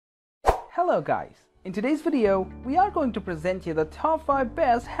Hello guys, in today's video we are going to present you the top 5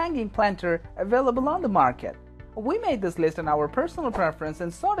 best hanging planter available on the market. We made this list on our personal preference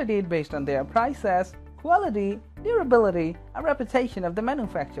and sorted it based on their prices, quality, durability and reputation of the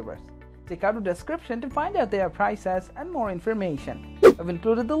manufacturers. Check out the description to find out their prices and more information. I've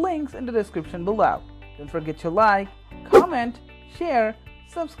included the links in the description below. Don't forget to like, comment, share,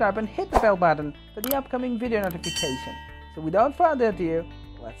 subscribe and hit the bell button for the upcoming video notification. So without further ado,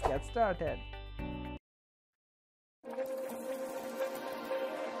 let's get started.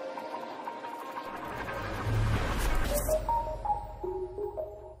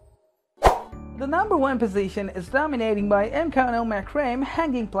 The number 1 position is dominating by Macrame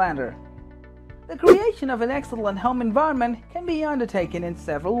hanging planter. The creation of an excellent home environment can be undertaken in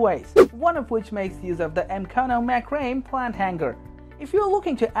several ways, one of which makes use of the Macrame plant hanger. If you're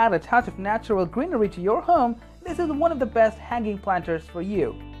looking to add a touch of natural greenery to your home, this is one of the best hanging planters for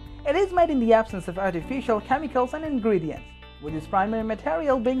you. It is made in the absence of artificial chemicals and ingredients. With its primary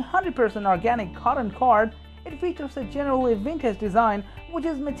material being 100% organic cotton cord, it features a generally vintage design which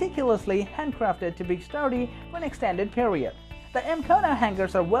is meticulously handcrafted to be sturdy for an extended period. The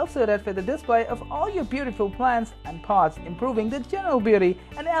hangers are well suited for the display of all your beautiful plants and pots, improving the general beauty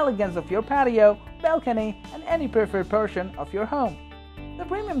and elegance of your patio, balcony, and any preferred portion of your home. The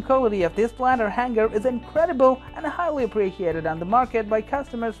premium quality of this planter hanger is incredible and highly appreciated on the market by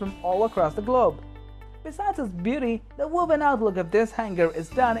customers from all across the globe. Besides its beauty, the woven outlook of this hanger is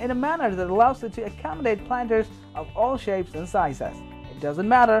done in a manner that allows it to accommodate planters of all shapes and sizes. It doesn't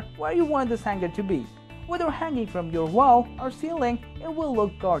matter where you want this hanger to be. Whether hanging from your wall or ceiling, it will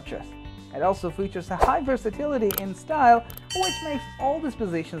look gorgeous. It also features a high versatility in style, which makes all these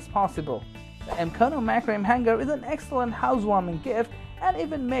positions possible. The Macrame hanger is an excellent housewarming gift and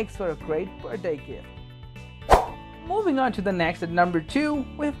even makes for a great birthday gift. Moving on to the next at number 2,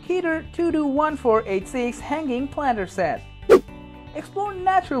 we have Keter 221486 hanging planter set. Explore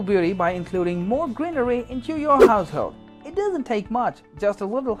natural beauty by including more greenery into your household. It doesn't take much, just a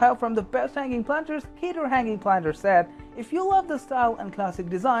little help from the best hanging planters, Keter hanging planter set. If you love the style and classic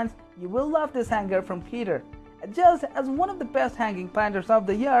designs, you will love this hanger from Keter. Just as one of the best hanging planters of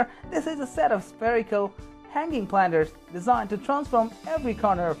the year, this is a set of spherical hanging planters designed to transform every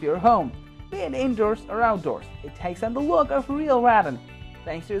corner of your home, be it indoors or outdoors. It takes on the look of real rattan.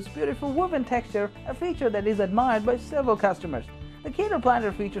 Thanks to its beautiful woven texture, a feature that is admired by several customers. The Keter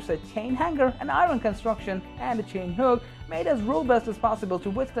planter features a chain hanger, an iron construction, and a chain hook made as robust as possible to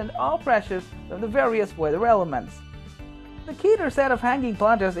withstand all pressures from the various weather elements. The Keter set of hanging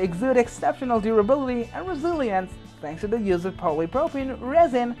planters exude exceptional durability and resilience thanks to the use of polypropylene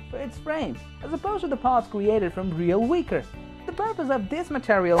resin for its frame, as opposed to the pots created from real wicker. The purpose of this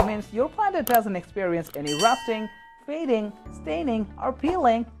material means your planter doesn't experience any rusting, fading, staining, or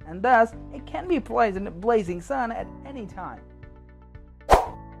peeling, and thus it can be placed in the blazing sun at any time.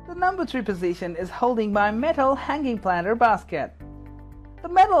 The number 3 position is holding by Metal Hanging Planter Basket. The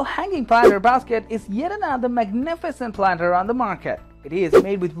Metal Hanging Planter Basket is yet another magnificent planter on the market. It is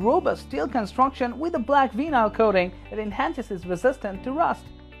made with robust steel construction with a black vinyl coating that enhances its resistance to rust.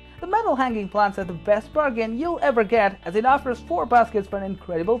 The metal hanging plants are the best bargain you'll ever get, as it offers 4 baskets for an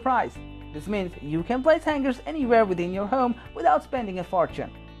incredible price. This means you can place hangers anywhere within your home without spending a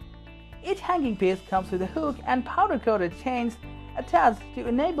fortune. Each hanging piece comes with a hook and powder-coated chains attached to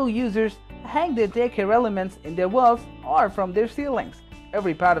enable users to hang their decor elements in their walls or from their ceilings.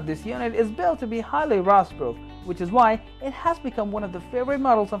 Every part of this unit is built to be highly rust-proof, which is why it has become one of the favorite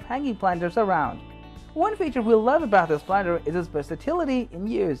models of hanging planters around. One feature we love about this planter is its versatility in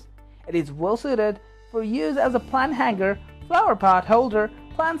use. It is well suited for use as a plant hanger, flower pot holder,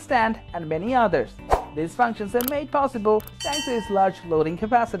 plant stand, and many others. These functions are made possible thanks to its large loading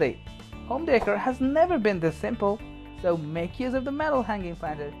capacity. Home decor has never been this simple, so make use of the metal hanging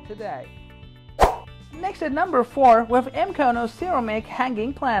planter today. Next at number 4, we have ceramic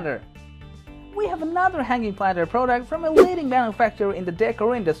hanging planter. We have another hanging planter product from a leading manufacturer in the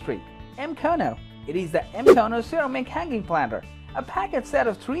decor industry, Mkono. It is the Mkono ceramic hanging planter, a package set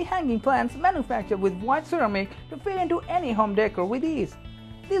of 3 hanging plants manufactured with white ceramic to fit into any home decor with ease.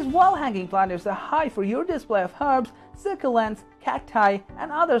 These wall hanging planters are high for your display of herbs, succulents, cacti,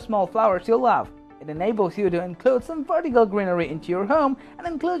 and other small flowers you love. It enables you to include some vertical greenery into your home, an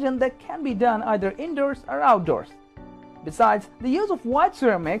inclusion that can be done either indoors or outdoors. Besides the use of white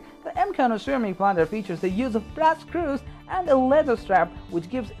ceramic, the Mkono ceramic planter features the use of brass screws and a leather strap, which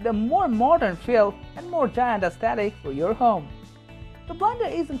gives it a more modern feel and more giant aesthetic for your home. The planter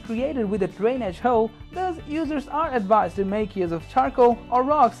isn't created with a drainage hole, thus users are advised to make use of charcoal or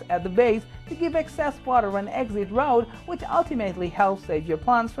rocks at the base to give excess water an exit route, which ultimately helps save your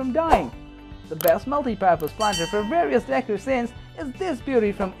plants from dying. The best multi-purpose planter for various decor scenes is this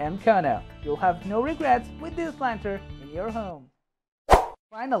beauty from Mkono. You'll have no regrets with this planter in your home.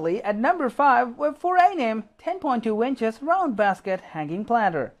 Finally, at number 5, we have 4 10.2 inches round basket hanging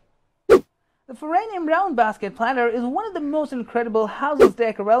planter. The 4 round basket planter is one of the most incredible household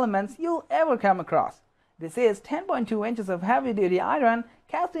decor elements you'll ever come across. This is 10.2 inches of heavy-duty iron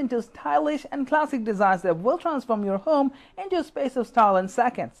cast into stylish and classic designs that will transform your home into a space of style in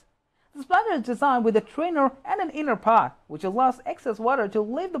seconds. This planter is designed with a trainer and an inner pot, which allows excess water to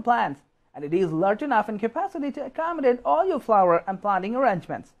leave the plants, and it is large enough in capacity to accommodate all your flower and planting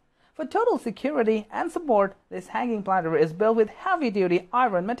arrangements. For total security and support, this hanging planter is built with heavy-duty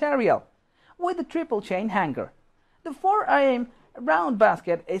iron material, with a triple chain hanger. The 4 round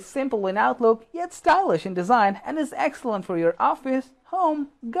basket is simple in outlook yet stylish in design and is excellent for your office, home,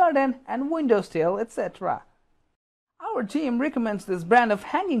 garden, and windowsill, etc. Our team recommends this brand of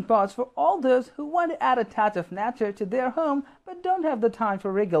hanging pots for all those who want to add a touch of nature to their home but don't have the time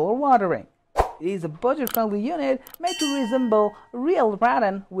for regular watering. It is a budget-friendly unit made to resemble a real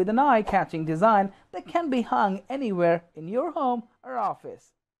rattan with an eye-catching design that can be hung anywhere in your home or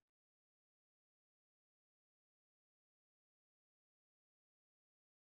office.